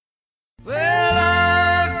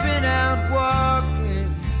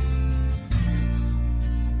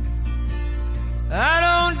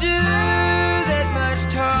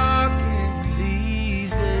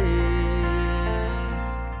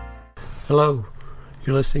Hello,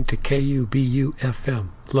 you're listening to KUBU-FM,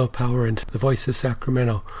 low power and the voice of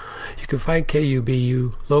Sacramento. You can find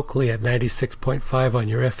KUBU locally at 96.5 on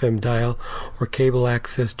your FM dial or cable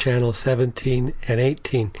access channel 17 and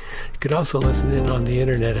 18. You can also listen in on the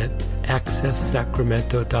internet at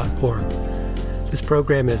accesssacramento.org. This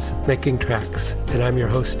program is Making Tracks, and I'm your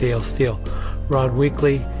host, Dale Steele. We're on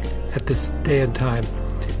weekly at this day and time.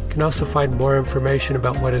 You can also find more information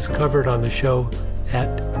about what is covered on the show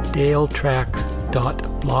at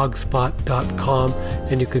daletracks.blogspot.com,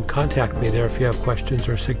 and you can contact me there if you have questions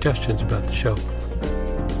or suggestions about the show.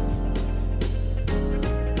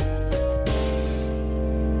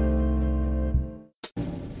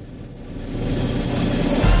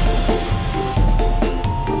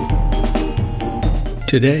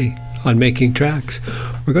 Today on Making Tracks,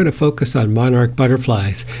 we're going to focus on monarch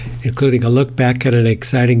butterflies, including a look back at an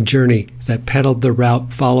exciting journey that peddled the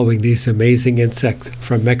route following these amazing insects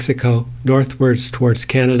from Mexico northwards towards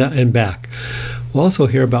Canada and back. We'll also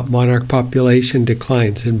hear about monarch population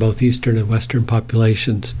declines in both eastern and western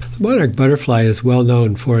populations. The monarch butterfly is well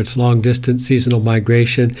known for its long-distance seasonal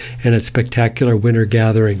migration and its spectacular winter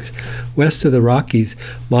gatherings. West of the Rockies,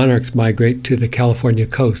 monarchs migrate to the California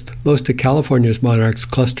coast. Most of California's monarchs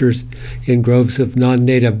clusters in groves of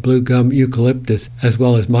non-native Blue Gum Eucalyptus, as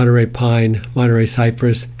well as Monterey Pine, Monterey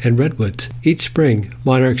Cypress, and Redwoods. Each spring,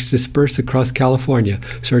 monarchs disperse across California,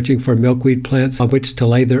 searching for milkweed plants on which to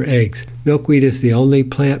lay their eggs. Milkweed is the only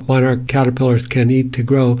plant monarch caterpillars can eat to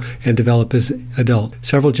grow and develop as adult.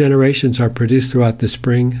 Several generations are produced throughout the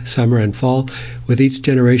spring, summer, and fall, with each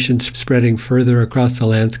generation spreading further across the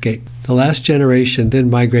landscape. The last generation then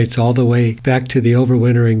migrates all the way back to the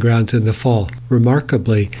overwintering grounds in the fall.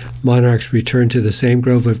 Remarkably, monarchs return to the same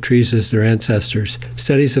grove of trees as their ancestors.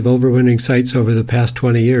 Studies of overwintering sites over the past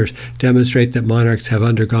 20 years demonstrate that monarchs have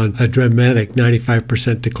undergone a dramatic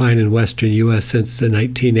 95% decline in western U.S. since the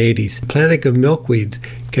 1980s. Planting of milkweeds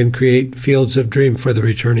can create fields of dream for the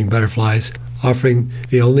returning butterflies, offering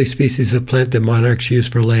the only species of plant that monarchs use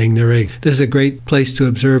for laying their eggs. This is a great place to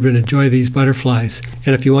observe and enjoy these butterflies.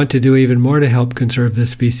 And if you want to do even more to help conserve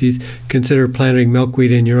this species, consider planting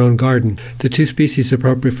milkweed in your own garden. The two species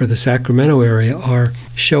appropriate for the Sacramento area are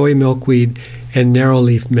Showy milkweed and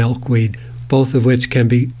Narrowleaf milkweed, both of which can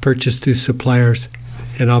be purchased through suppliers,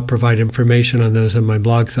 and I'll provide information on those on my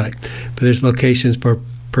blog site. But there's locations for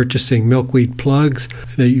purchasing milkweed plugs.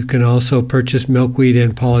 You can also purchase milkweed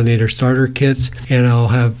and pollinator starter kits, and I'll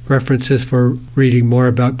have references for reading more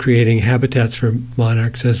about creating habitats for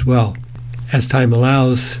monarchs as well. As time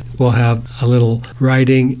allows, we'll have a little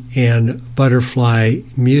writing and butterfly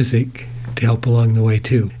music to help along the way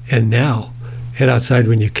too. And now, head outside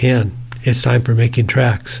when you can. It's time for Making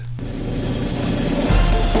Tracks.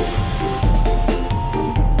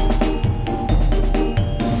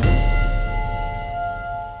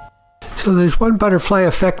 So there's one butterfly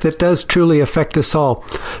effect that does truly affect us all.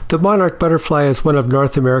 The monarch butterfly is one of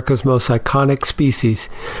North America's most iconic species,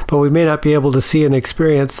 but we may not be able to see and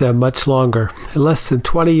experience them much longer. In less than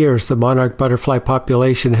 20 years, the monarch butterfly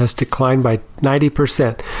population has declined by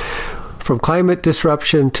 90%. From climate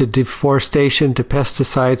disruption to deforestation to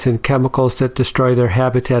pesticides and chemicals that destroy their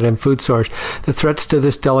habitat and food source, the threats to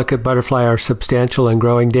this delicate butterfly are substantial and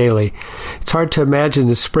growing daily. It's hard to imagine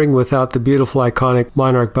the spring without the beautiful iconic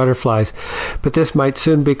monarch butterflies, but this might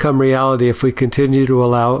soon become reality if we continue to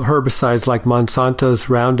allow herbicides like Monsanto's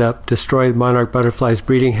Roundup destroy monarch butterflies'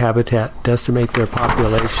 breeding habitat and decimate their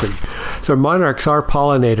population. So monarchs are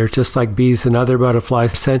pollinators, just like bees and other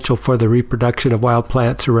butterflies, essential for the reproduction of wild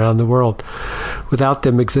plants around the world. Without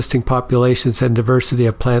them, existing populations and diversity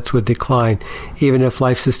of plants would decline, even if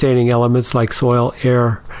life-sustaining elements like soil,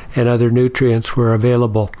 air, and other nutrients were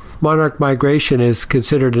available. Monarch migration is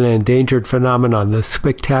considered an endangered phenomenon. The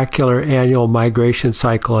spectacular annual migration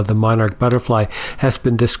cycle of the monarch butterfly has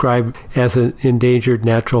been described as an endangered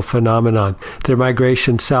natural phenomenon. Their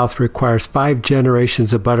migration south requires 5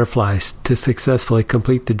 generations of butterflies to successfully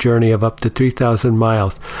complete the journey of up to 3,000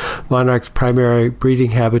 miles. Monarch's primary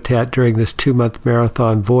breeding habitat during this 2-month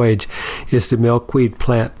marathon voyage is the milkweed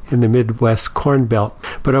plant in the Midwest Corn Belt.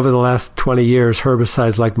 But over the last 20 years,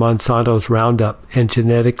 herbicides like Monsanto's Roundup and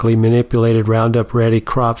genetically manipulated Roundup-ready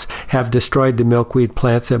crops have destroyed the milkweed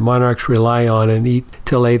plants that monarchs rely on and eat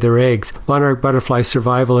to lay their eggs. Monarch butterfly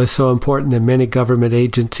survival is so important that many government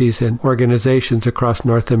agencies and organizations across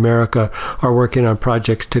North America are working on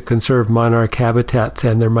projects to conserve monarch habitats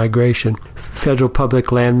and their migration. Federal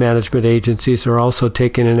public land management agencies are also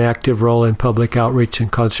taking an active role in public outreach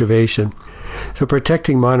and conservation. undergone. So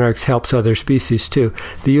protecting monarchs helps other species too.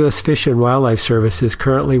 The U.S. Fish and Wildlife Service is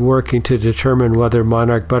currently working to determine whether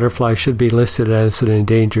monarch butterfly should be listed as an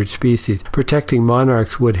endangered species. Protecting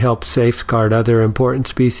monarchs would help safeguard other important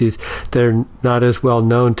species that are not as well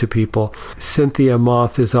known to people. Cynthia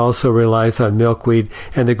moth also relies on milkweed,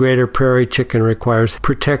 and the greater prairie chicken requires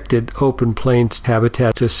protected open plains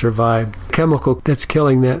habitat to survive. The chemical that's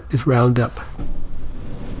killing that is Roundup.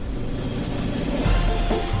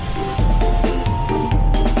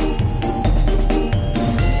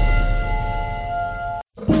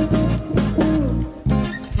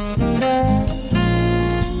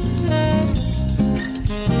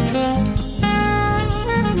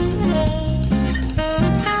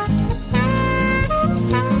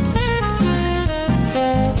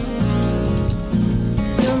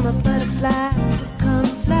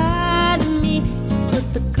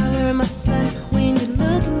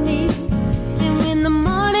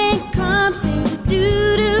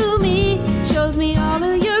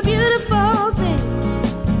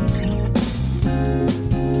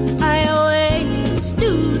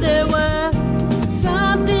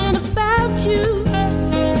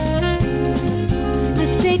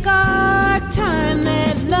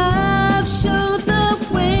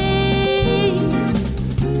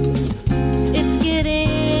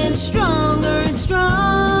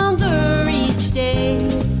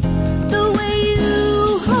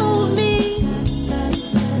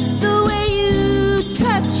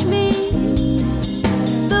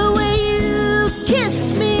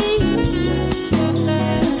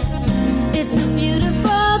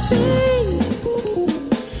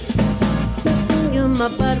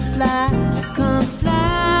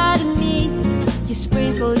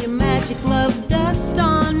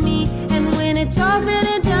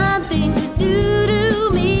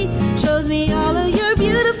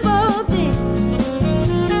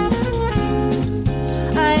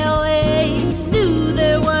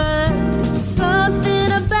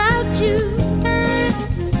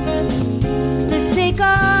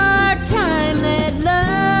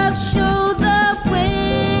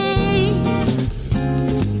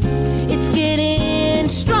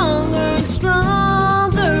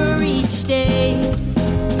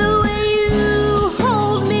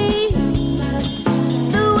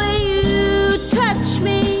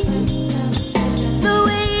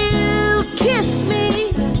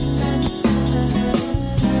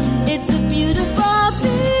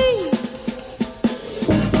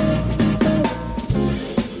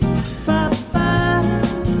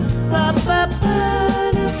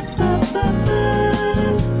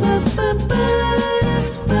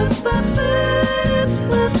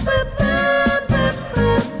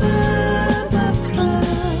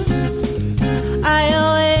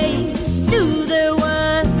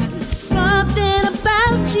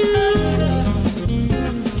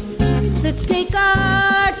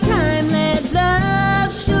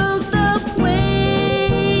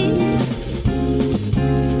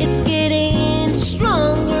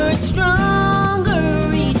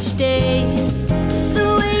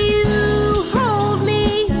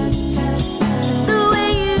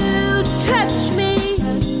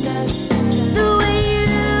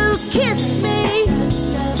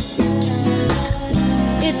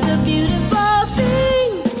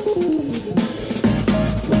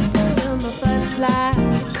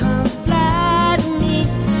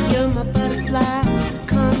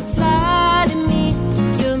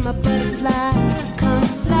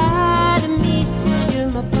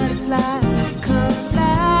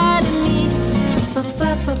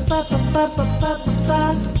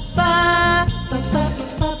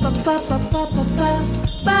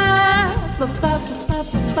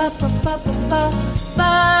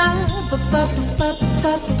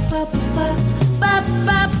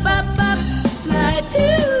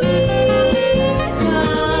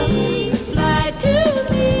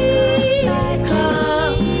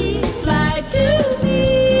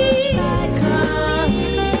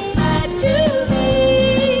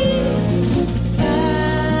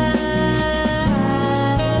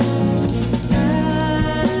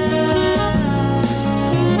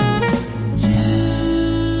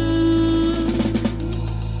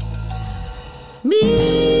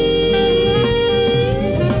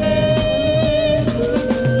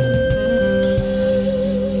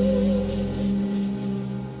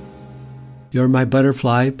 You're My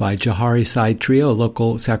Butterfly by Johari Side Trio, a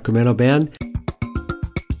local Sacramento band.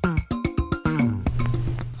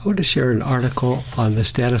 I want to share an article on the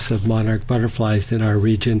status of monarch butterflies in our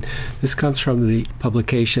region. This comes from the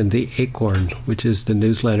publication The Acorn, which is the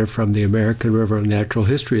newsletter from the American River Natural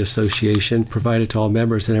History Association, provided to all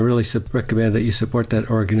members, and I really recommend that you support that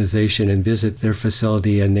organization and visit their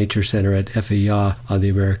facility and nature center at Effie Yaew on the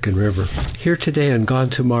American River. Here today and gone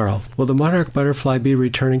tomorrow. Will the monarch butterfly be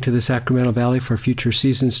returning to the Sacramento Valley for future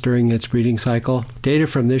seasons during its breeding cycle? Data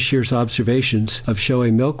from this year's observations of Showy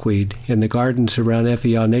milkweed in the gardens around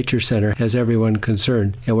Effie Yaew Nature Center has everyone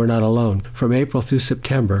concerned, and we're not alone. From April through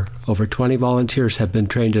September, over 20 volunteers have been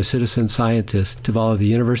trained as citizen scientists to follow the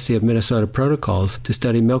University of Minnesota protocols to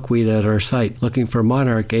study milkweed at our site, looking for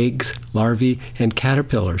monarch eggs, larvae, and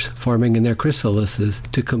caterpillars forming in their chrysalises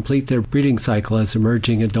to complete their breeding cycle as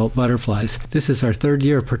emerging adult butterflies. This is our third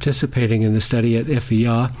year participating in the study at Effie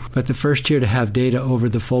Yaew, but the first year to have data over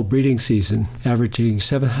the full breeding season, averaging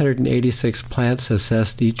 786 plants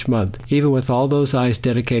assessed each month. Even with all those eyes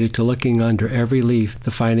dedicated to looking under every leaf,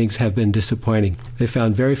 the findings have been disappointing. They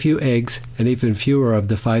found very few eggs and even fewer of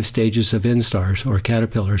the 5 stages of instars, or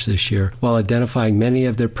caterpillars, this year, while identifying many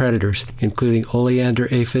of their predators, including oleander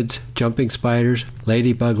aphids, jumping spiders,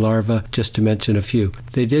 ladybug larvae, just to mention a few.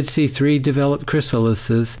 They did see 3 developed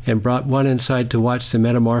chrysalises and brought one inside to watch the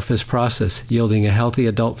metamorphosis process, yielding a healthy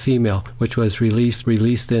adult female, which was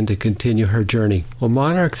released then to continue her journey. Well,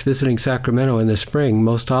 monarchs visiting Sacramento in the spring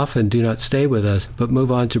most often do not stay with us, but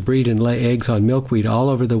move on to breed and lay eggs on milkweed all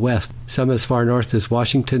over the West, some as far north as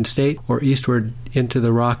Washington State or eastward into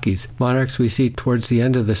the Rockies. Monarchs we see towards the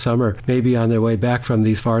end of the summer may be on their way back from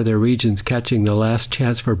these farther regions, catching the last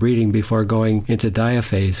chance for breeding before going into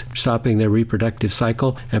diaphase, stopping their reproductive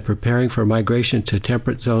cycle and preparing for migration to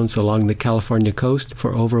temperate zones along the California coast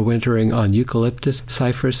for overwintering on eucalyptus,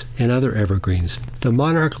 cypress, and other evergreens. The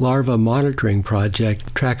Monarch Larva Monitoring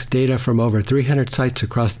Project tracks data from over 300 sites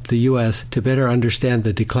across the U.S. to better understand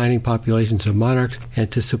the declining populations of monarchs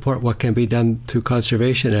and to support what can be done through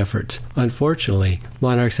conservation efforts. Unfortunately,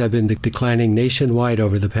 monarchs have been declining nationwide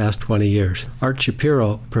over the past 20 years. Art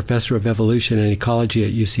Shapiro, professor of evolution and ecology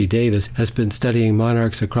at UC Davis, has been studying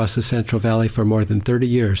monarchs across the Central Valley for more than 30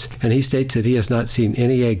 years, and he states that he has not seen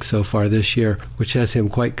any eggs so far this year, which has him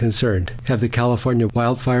quite concerned. Have the California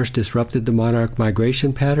wildfires disrupted the monarch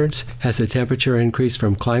migration patterns? Has the temperature increase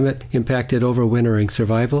from climate impacted overwintering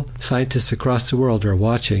survival? Scientists across the world are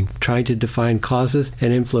watching, trying to define causes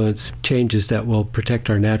and influence changes that will protect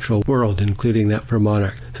our natural world, including that for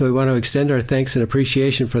monarchs. So we want to extend our thanks and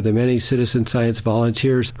appreciation for the many citizen science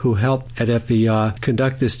volunteers who helped at Effie Yaew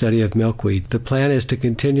conduct this study of milkweed. The plan is to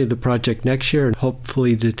continue the project next year and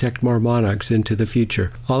hopefully detect more monarchs into the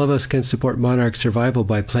future. All of us can support monarch survival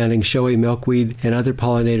by planting showy milkweed and other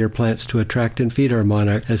pollinator plants to attract and feed our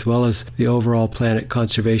monarch, as well as the overall planet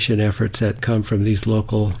conservation efforts that come from these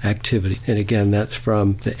local activities. And again, that's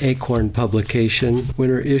from the Acorn publication,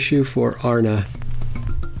 winter issue for ARNA.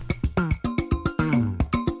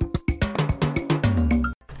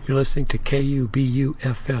 You're listening to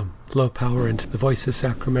KUBU-FM, low power and the voice of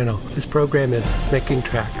Sacramento. This program is Making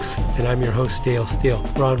Tracks, and I'm your host, Dale Steele.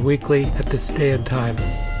 We're on weekly at this day and time.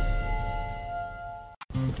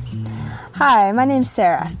 Hi, my name's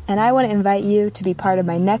Sarah, and I want to invite you to be part of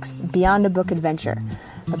my next Beyond a Book adventure,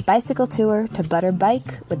 a bicycle tour to Butter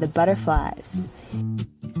Bike with the Butterflies.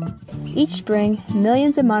 Each spring,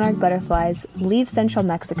 millions of monarch butterflies leave central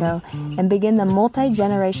Mexico and begin the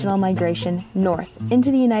multi-generational migration north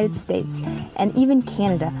into the United States and even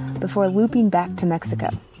Canada before looping back to Mexico.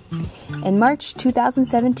 In March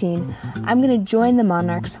 2017, I'm going to join the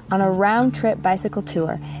monarchs on a round-trip bicycle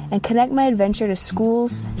tour and connect my adventure to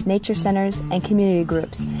schools, nature centers, and community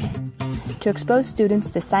groups to expose students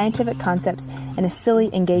to scientific concepts in a silly,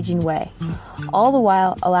 engaging way, all the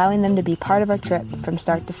while allowing them to be part of our trip from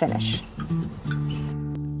start to finish.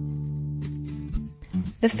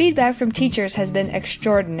 The feedback from teachers has been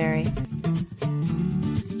extraordinary.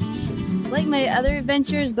 Like my other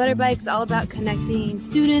adventures, Butterbike's all about connecting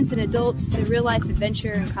students and adults to real-life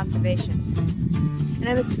adventure and conservation. And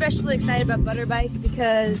I'm especially excited about Butterbike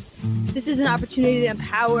because this is an opportunity to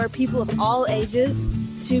empower people of all ages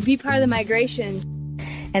to be part of the migration.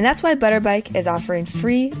 And that's why Butterbike is offering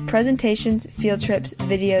free presentations, field trips,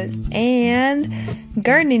 videos, and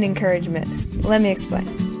gardening encouragement. Let me explain.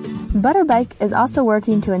 Butterbike is also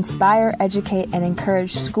working to inspire, educate, and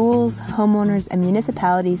encourage schools, homeowners, and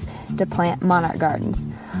municipalities to plant monarch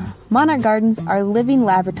gardens. Monarch gardens are living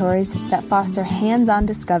laboratories that foster hands-on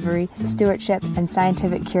discovery, stewardship, and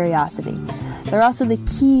scientific curiosity. They're also the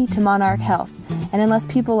key to monarch health, and unless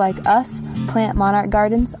people like us plant monarch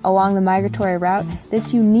gardens along the migratory route,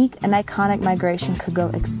 this unique and iconic migration could go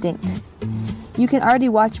extinct. You can already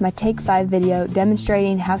watch my Take 5 video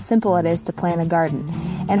demonstrating how simple it is to plant a garden,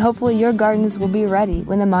 and hopefully your gardens will be ready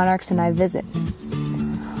when the Monarchs and I visit.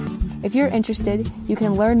 If you're interested, you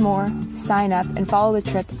can learn more, sign up, and follow the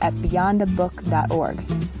trip at beyondabook.org.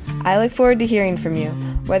 I look forward to hearing from you,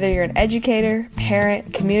 whether you're an educator,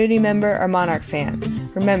 parent, community member, or Monarch fan.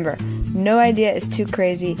 Remember, no idea is too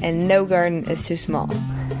crazy and no garden is too small.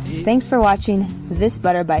 Thanks for watching This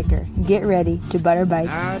Butter Biker. Get ready to butter bike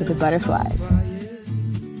with the butterflies.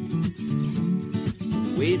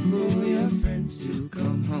 Wait for your friends to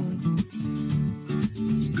come home.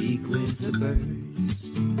 Speak with the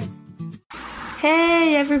birds.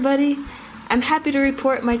 Hey everybody! I'm happy to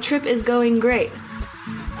report my trip is going great.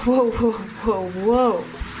 Whoa, whoa, whoa, whoa.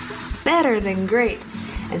 Better than great.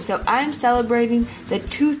 And so I'm celebrating the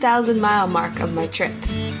 2,000-mile mark of my trip.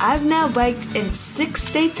 I've now biked in 6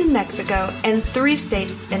 states in Mexico and 3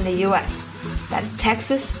 states in the U.S. That's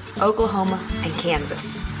Texas, Oklahoma, and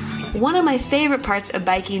Kansas. One of my favorite parts of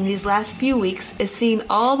biking these last few weeks is seeing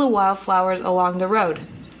all the wildflowers along the road.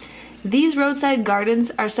 These roadside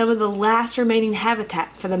gardens are some of the last remaining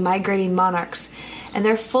habitat for the migrating monarchs, and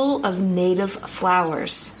they're full of native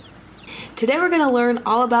flowers. Today we're going to learn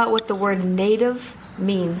all about what the word native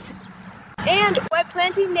means and why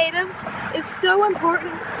planting natives is so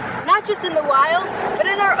important, not just in the wild, but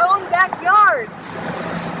in our own backyards.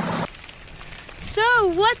 So,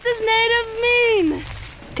 what does native mean?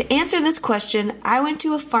 To answer this question, I went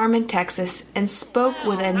to a farm in Texas and spoke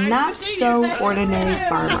with a not-so-ordinary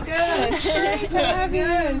farmer.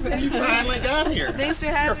 You finally got here. Thanks for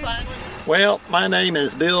having me. Well, my name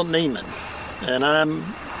is Bill Neiman, and I'm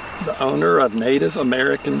the owner of Native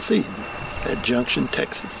American Seed at Junction,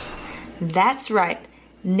 Texas. That's right,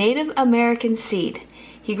 Native American Seed.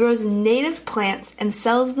 He grows native plants and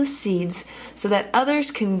sells the seeds so that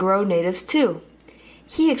others can grow natives too.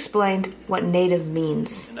 He explained what native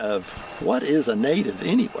means. Of what is a native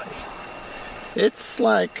anyway? It's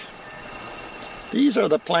like these are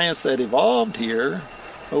the plants that evolved here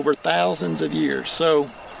over thousands of years. So,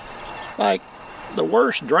 like the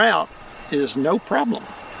worst drought is no problem.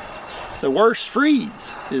 The worst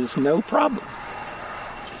freeze is no problem.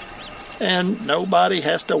 And nobody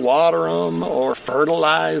has to water them or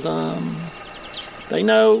fertilize them. They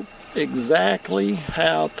know exactly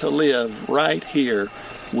how to live right here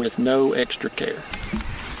with no extra care.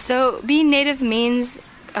 So being native means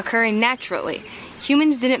occurring naturally.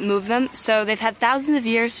 Humans didn't move them, so they've had thousands of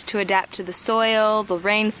years to adapt to the soil, the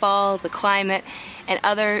rainfall, the climate, and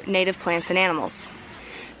other native plants and animals.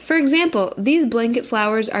 For example, these blanket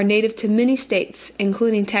flowers are native to many states,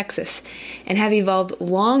 including Texas, and have evolved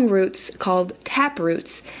long roots called tap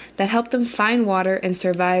roots that help them find water and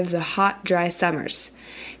survive the hot, dry summers.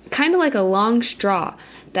 Kind of like a long straw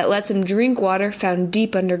that lets them drink water found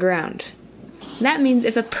deep underground. That means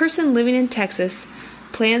if a person living in Texas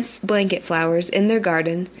plants blanket flowers in their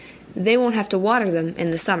garden, they won't have to water them in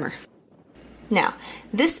the summer. Now,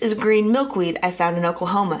 this is green milkweed I found in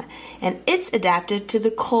Oklahoma, and it's adapted to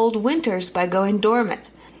the cold winters by going dormant.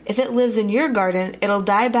 If it lives in your garden, it'll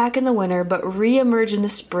die back in the winter but re-emerge in the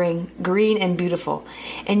spring, green and beautiful,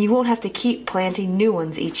 and you won't have to keep planting new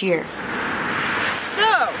ones each year.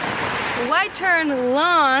 So, why turn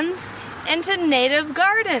lawns into native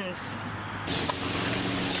gardens?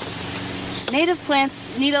 Native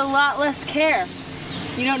plants need a lot less care.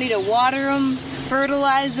 You don't need to water them,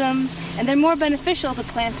 fertilize them, and they're more beneficial to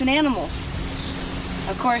plants and animals.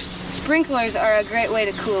 Of course, sprinklers are a great way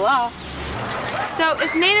to cool off. So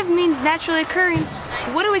if native means naturally occurring,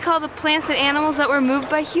 what do we call the plants and animals that were moved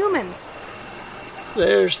by humans?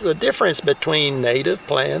 There's the difference between native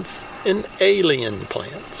plants and alien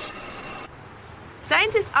plants.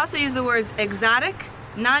 Scientists also use the words exotic,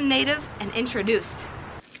 non-native, and introduced.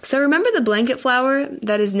 So remember the blanket flower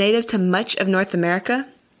that is native to much of North America?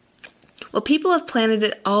 Well, people have planted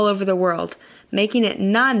it all over the world, making it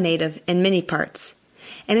non-native in many parts.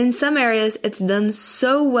 And in some areas, it's done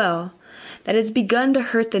so well that it's begun to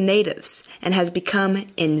hurt the natives and has become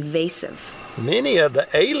invasive. Many of the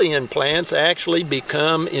alien plants actually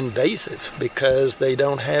become invasive because they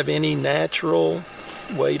don't have any natural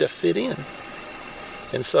way to fit in.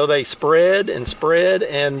 And so they spread,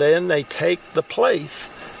 and then they take the place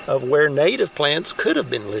of where native plants could have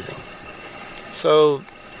been living. So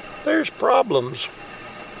there's problems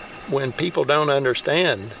when people don't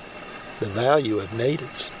understand the value of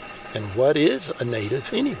natives and what is a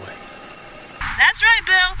native anyway. That's right,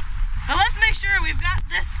 Bill. But let's make sure we've got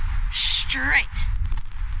this straight.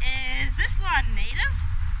 Is this lawn native?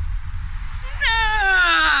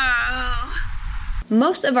 No!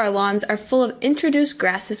 Most of our lawns are full of introduced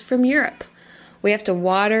grasses from Europe. We have to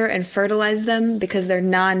water and fertilize them because they're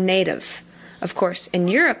non-native. Of course, in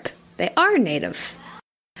Europe, they are native.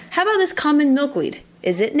 How about this common milkweed?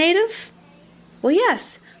 Is it native? Well,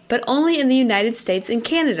 yes, but only in the United States and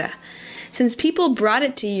Canada. Since people brought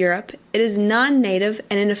it to Europe, it is non-native,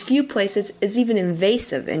 and in a few places, it's even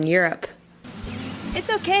invasive in Europe. It's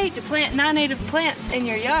okay to plant non-native plants in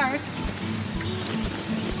your yard.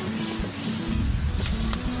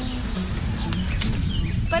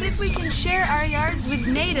 But if we can share our yards with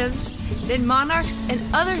natives, then monarchs and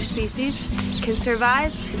other species can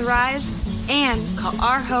survive, thrive, and call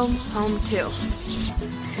our home home too.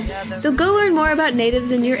 So go learn more about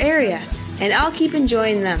natives in your area, and I'll keep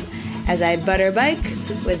enjoying them as I butter bike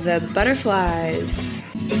with the butterflies.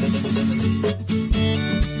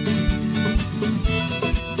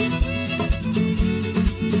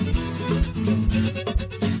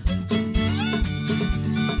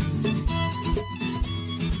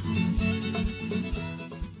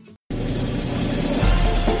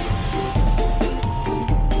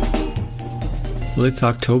 Well, it's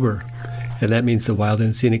October, and that means the Wild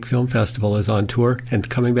and Scenic Film Festival is on tour and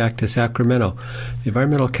coming back to Sacramento. The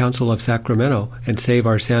Environmental Council of Sacramento and Save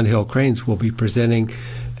Our Sandhill Cranes will be presenting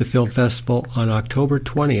the film festival on October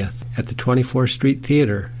 20th at the 24th Street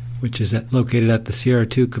Theater, which is located at the Sierra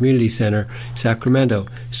 2 Community Center, Sacramento,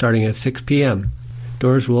 starting at 6 p.m.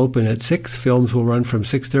 Doors will open at 6. Films will run from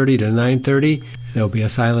 6:30 to 9:30. There will be a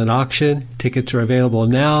silent auction. Tickets are available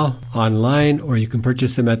now online, or you can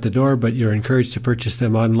purchase them at the door, but you're encouraged to purchase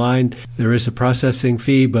them online. There is a processing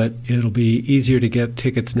fee, but it'll be easier to get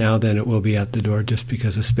tickets now than it will be at the door just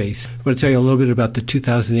because of space. I want to tell you a little bit about the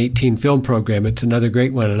 2018 film program. It's another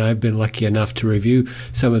great one, and I've been lucky enough to review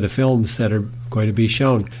some of the films that are going to be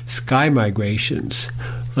shown. Sky Migrations,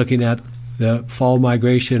 looking at the fall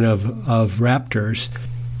migration of raptors.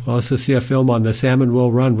 We'll also see a film on the Salmon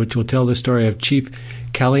Will Run, which will tell the story of Chief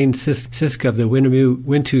Colleen Siska of the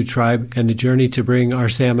Wintu tribe and the journey to bring our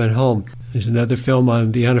salmon home. There's another film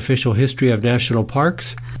on the unofficial history of national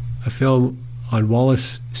parks, a film on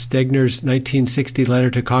Wallace Stegner's 1960 letter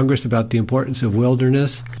to Congress about the importance of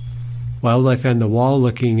wilderness, Wildlife and the Wall,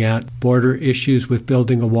 looking at border issues with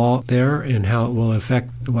building a wall there and how it will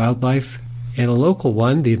affect the wildlife, and a local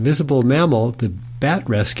one, The Invisible Mammal, the Bat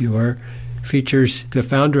Rescuer, features the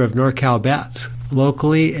founder of NorCal Bats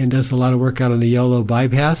locally and does a lot of work out on the Yolo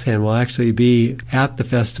bypass, and will actually be at the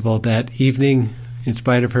festival that evening in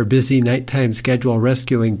spite of her busy nighttime schedule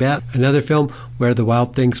rescuing bats. Another film, Where the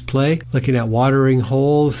Wild Things Play, looking at watering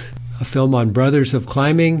holes, a film on Brothers of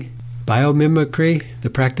Climbing, biomimicry, the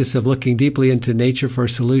practice of looking deeply into nature for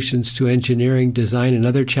solutions to engineering, design, and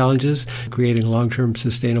other challenges, creating a long-term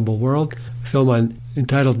sustainable world. A film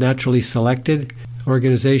entitled Naturally Selected,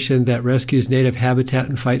 organization that rescues native habitat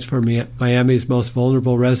and fights for Miami's most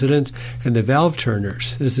vulnerable residents, and the Valve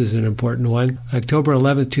Turners. This is an important one. October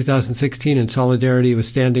 11, 2016, in solidarity with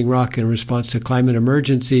Standing Rock in response to climate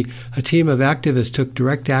emergency, a team of activists took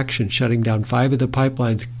direct action, shutting down 5 of the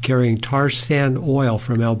pipelines carrying tar sand oil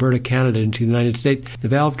from Alberta, Canada into the United States. The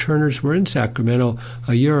Valve Turners were in Sacramento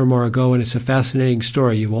a year or more ago, and it's a fascinating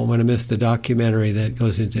story. You won't want to miss the documentary that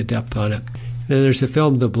goes into depth on it. Then there's a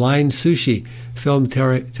film, The Blind Sushi, film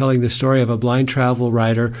telling the story of a blind travel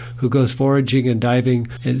writer who goes foraging and diving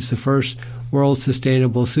and is the first world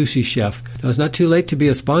sustainable sushi chef. Now, it's not too late to be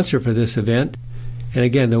a sponsor for this event. And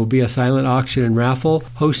again, there will be a silent auction and raffle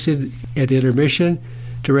hosted at intermission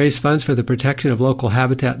to raise funds for the protection of local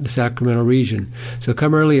habitat in the Sacramento region. So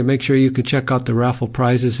come early and make sure you can check out the raffle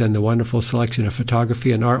prizes and the wonderful selection of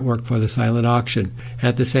photography and artwork for the silent auction.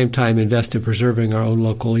 At the same time, invest in preserving our own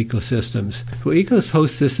local ecosystems. Well, ECOS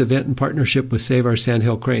hosts this event in partnership with Save Our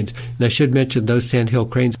Sandhill Cranes. And I should mention those sandhill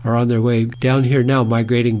cranes are on their way down here now,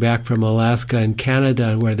 migrating back from Alaska and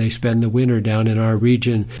Canada, where they spend the winter down in our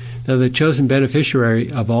region. Now, the chosen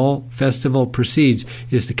beneficiary of all festival proceeds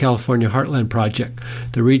is the California Heartland Project,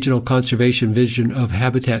 the regional conservation vision of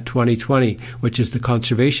Habitat 2020, which is the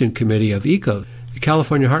conservation committee of ECO. The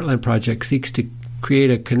California Heartland Project seeks to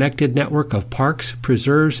create a connected network of parks,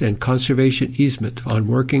 preserves, and conservation easements on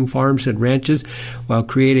working farms and ranches while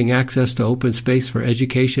creating access to open space for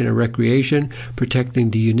education and recreation,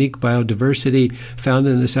 protecting the unique biodiversity found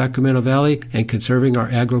in the Sacramento Valley, and conserving our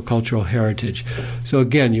agricultural heritage. So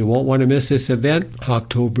again, you won't want to miss this event,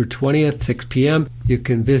 October 20th, 6 p.m. You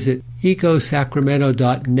can visit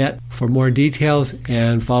ecosacramento.net for more details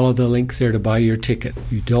and follow the links there to buy your ticket.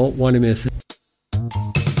 You don't want to miss it.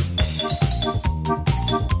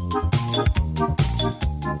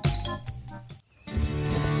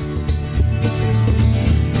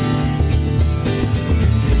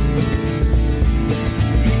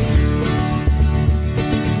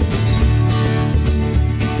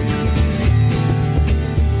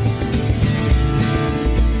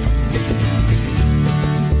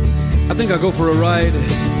 think I'll go for a ride,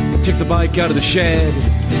 take the bike out of the shed,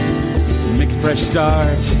 make a fresh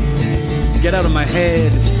start, get out of my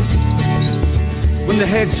head. When the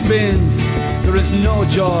head spins, there is no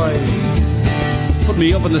joy. Put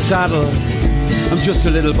me up in the saddle, I'm just a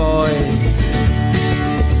little boy.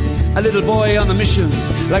 A little boy on a mission,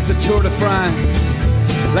 like the Tour de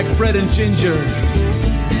France, like Fred and Ginger,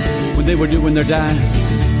 when they were doing their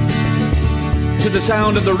dance. To the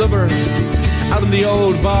sound of the river, out on the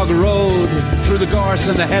old bog road, through the gorse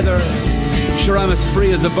and the heather, sure I'm as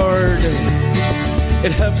free as a bird.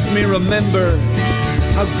 It helps me remember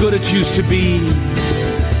how good it used to be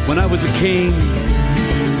when I was a king.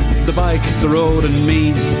 The bike, the road and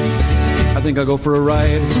me. I think I'll go for a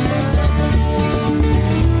ride.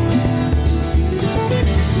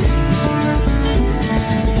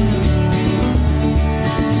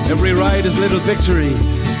 Every ride is little victories,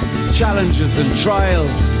 challenges and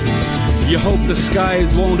trials. You hope the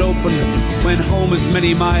skies won't open when home is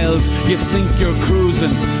many miles. You think you're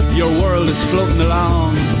cruising, your world is floating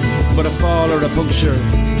along, but a fall or a puncture,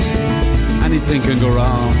 anything can go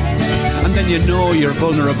wrong. And then you know you're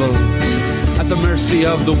vulnerable, at the mercy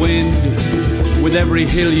of the wind. With every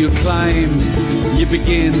hill you climb, you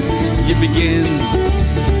begin to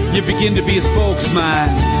be a spokesman.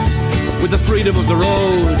 With the freedom of the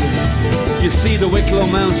road, you see the Wicklow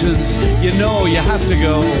Mountains, you know you have to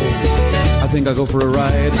go. I think I'll go for a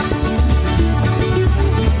ride.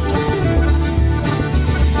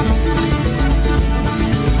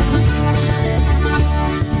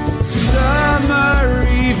 Summer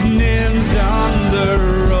evenings on the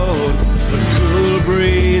road, a cool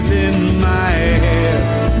breeze in my hair,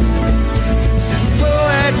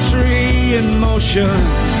 poetry in motion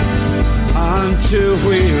on two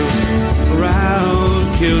wheels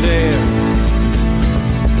around Kildare.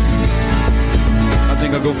 I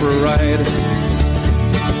think I'll go for a ride.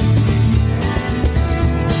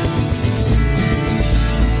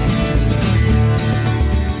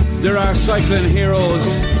 There are cycling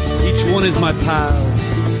heroes, each one is my pal.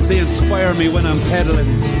 They inspire me when I'm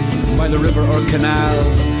pedaling by the river or canal.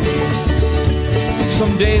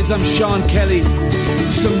 Some days I'm Sean Kelly,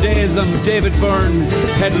 some days I'm David Byrne,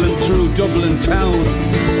 pedaling through Dublin town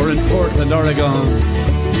or in Portland, Oregon.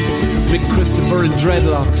 Mick Christopher in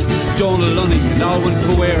dreadlocks, Donald Lunny and Alwyn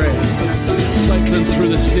Fuere, cycling through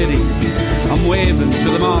the city. I'm waving to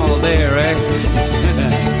them all there, eh?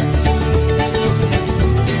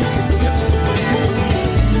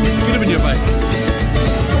 Get up in your bike.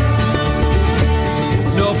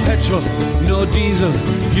 No petrol, no diesel,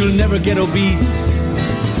 you'll never get obese.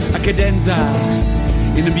 A cadenza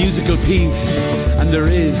in a musical piece, and there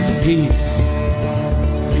is peace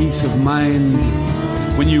of mind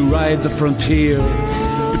when you ride the frontier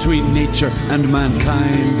between nature and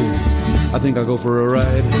mankind. I think I'll go for a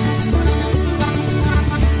ride.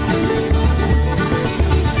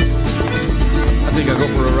 I think I'll go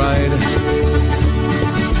for a ride.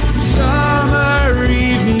 Summer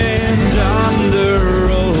evenings on the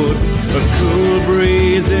road, a cool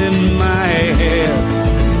breeze in my hair,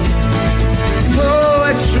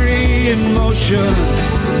 poetry in motion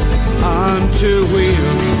on two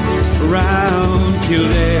wheels around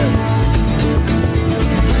Kildare.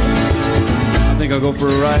 I think I'll go for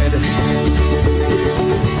a ride.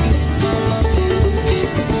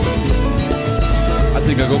 I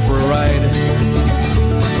think I'll go for a ride.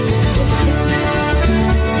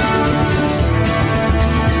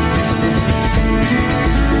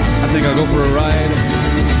 I think I'll go for a ride.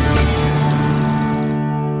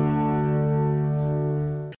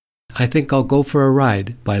 I Think I'll Go for a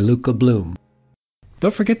Ride by Luca Bloom.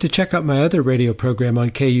 Don't forget to check out my other radio program on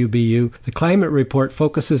KUBU. The Climate Report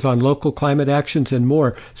focuses on local climate actions and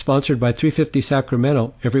more, sponsored by 350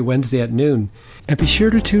 Sacramento every Wednesday at noon. And be sure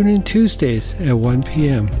to tune in Tuesdays at 1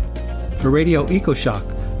 p.m. for Radio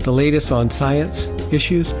EcoShock, the latest on science,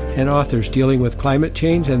 issues, and authors dealing with climate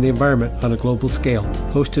change and the environment on a global scale.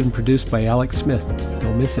 Hosted and produced by Alex Smith.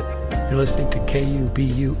 Don't miss it. You're listening to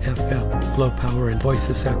KUBU-FM, Low Power and Voice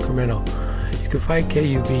of Sacramento. You can find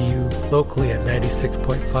KUBU locally at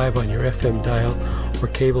 96.5 on your FM dial or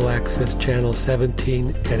cable access channels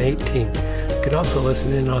 17 and 18. You can also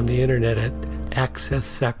listen in on the internet at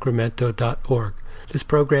accesssacramento.org. This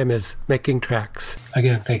program is Making Tracks.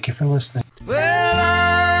 Again, thank you for listening. Well,